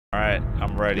Alright,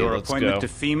 I'm ready. Your Let's appointment go. to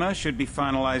FEMA should be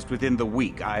finalized within the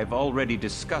week. I've already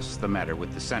discussed the matter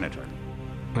with the senator.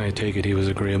 I take it he was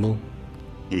agreeable?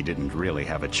 He didn't really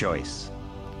have a choice.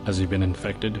 Has he been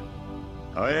infected?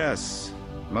 Oh yes,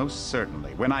 most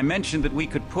certainly. When I mentioned that we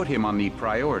could put him on the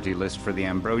priority list for the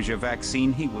ambrosia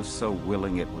vaccine, he was so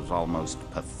willing it was almost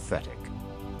pathetic.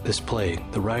 This plague,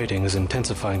 the rioting is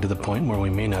intensifying to the point where we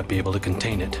may not be able to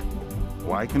contain it.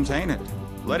 Why contain it?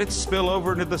 Let it spill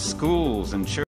over into the schools and churches.